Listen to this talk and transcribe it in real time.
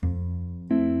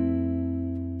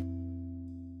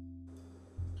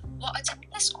While attending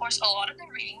this course, a lot of the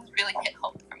readings really hit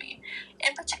home for me.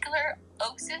 In particular,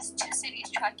 Oaks' Two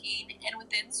Cities Tracking and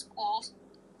Within School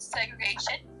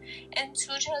Segregation, and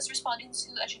Tuja's Responding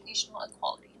to Educational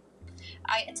Equality.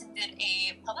 I attended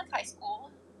a public high school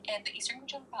in the Eastern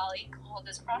Region Valley called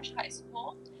Desbrosh High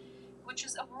School, which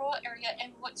was a rural area,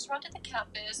 and what surrounded the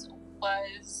campus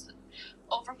was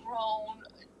overgrown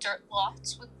dirt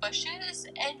lots with bushes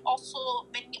and also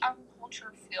many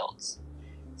agriculture fields.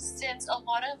 Since a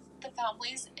lot of the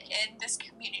families in this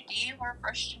community were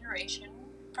first generation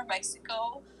from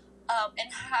Mexico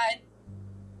and had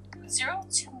zero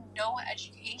to no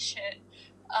education,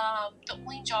 the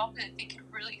only job that they could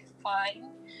really find,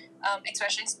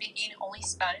 especially speaking only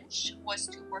Spanish, was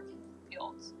to work in the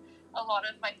fields. A lot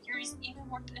of my peers even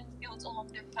worked in the fields along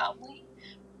their family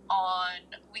on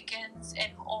weekends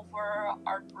and over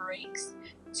our breaks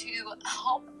to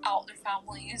help out their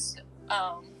families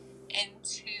and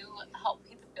to help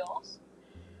pay the bills.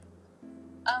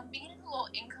 Being in a low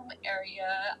income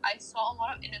area, I saw a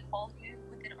lot of inequality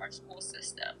within our school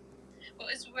system. What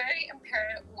was very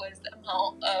apparent was the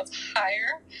amount of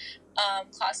higher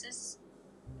classes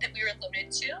that we were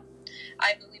limited to.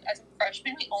 I believe as a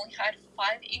freshman, we only had 5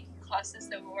 AP classes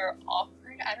that were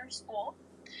offered at our school.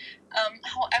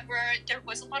 However, there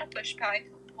was a lot of pushback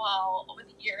while over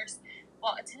the years.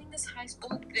 While attending this high school,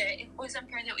 that it was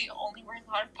apparent that we only were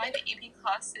allowed 5 AP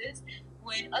classes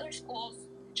when other schools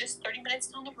just 30 minutes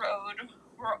down the road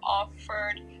were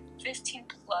offered 15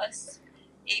 plus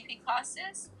AP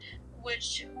classes,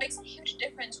 which makes a huge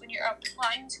difference when you're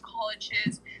applying to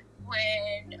colleges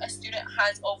when a student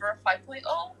has over 5.0,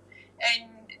 and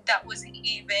that wasn't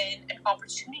even an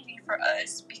opportunity for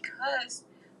us because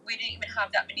we didn't even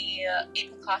have that many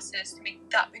AP classes to make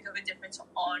that big of a difference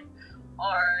on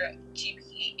our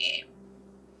GPA.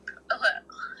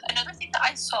 Another thing that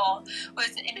I saw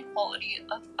was the inequality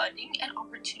of funding and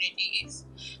opportunities.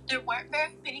 There weren't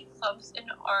very many clubs in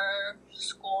our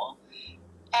school,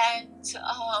 and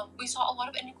we saw a lot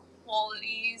of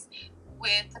inequalities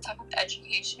with the type of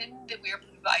education that we were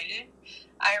provided.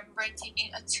 I remember taking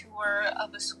a tour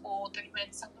of a school 30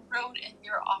 minutes down the road, and we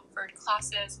were offered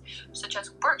classes such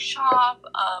as workshop,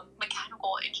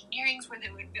 mechanical engineering, where they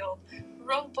would build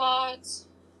robots,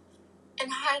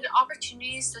 and had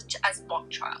opportunities such as mock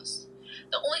trials.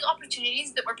 The only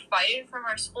opportunities that were provided from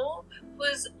our school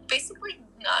was basically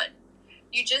none.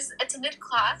 You just attended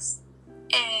class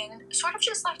and sort of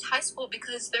just left high school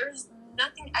because there's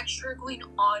nothing extra going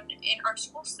on in our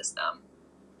school system.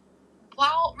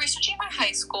 While researching my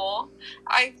high school,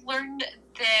 I learned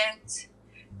that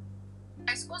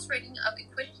high school's rating of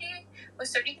equity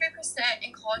was 33%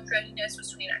 and college readiness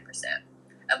was 29%.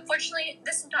 Unfortunately,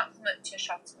 this did not come up to a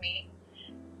shock to me,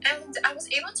 and I was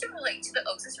able to relate to the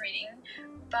Oaks' rating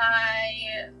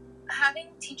by having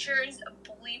teachers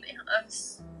believe in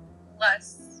us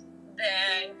less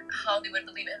than how they would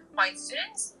believe in my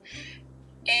students.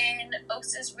 In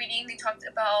Oaks' reading, they talked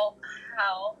about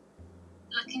how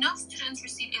Latino students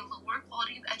receive a lower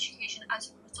quality of education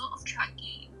as a result of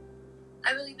tracking.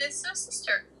 I believe this was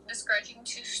discouraging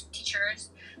to teachers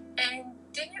and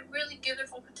didn't really give their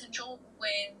full potential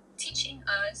when teaching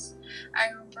us. I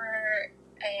remember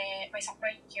my sophomore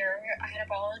year, I had a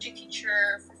biology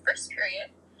teacher for first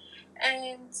period,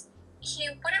 and he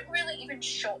wouldn't really even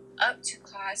show up to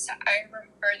class. I remember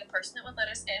the person that would let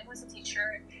us in was a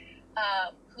teacher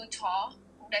who taught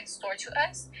next door to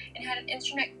us and had an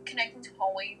internet connecting to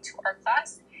hallway to our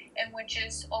class, and would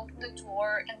just open the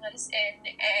door and let us in,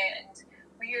 and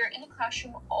we were in the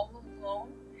classroom all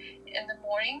alone in the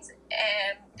mornings,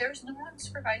 and there was no one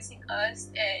supervising us,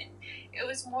 and it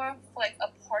was more of like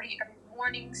a party every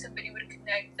morning. Somebody would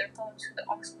connect their phone to the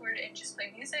aux cord and just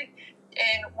play music,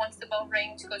 and once the bell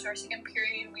rang to go to our second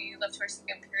period, we left to our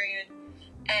second period,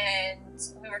 and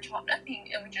we were taught nothing,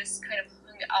 and we just kind of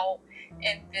hung out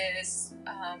in this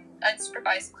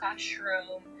unsupervised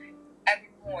classroom every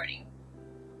morning.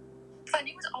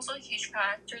 Funding was also a huge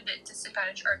factor that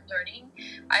disadvantaged our learning.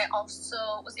 I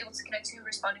also was able to connect to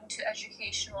responding to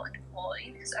educational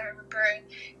inequality because I remember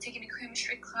taking a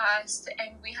chemistry class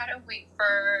and we had to wait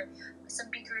for some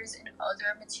beakers and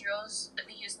other materials that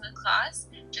we used in the class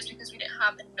just because we didn't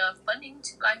have enough funding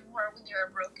to buy more when they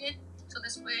were broken. So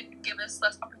this would give us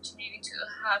less opportunity to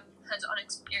have hands-on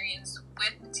experience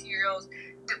with materials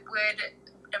that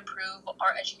would improve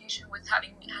our education with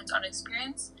having hands-on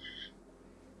experience.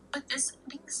 With this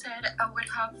being said, I would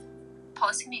have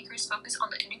policymakers focus on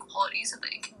the inequalities of the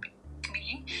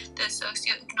community, the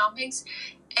socioeconomics,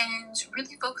 and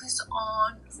really focus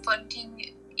on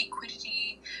funding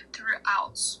equity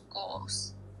throughout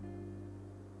schools.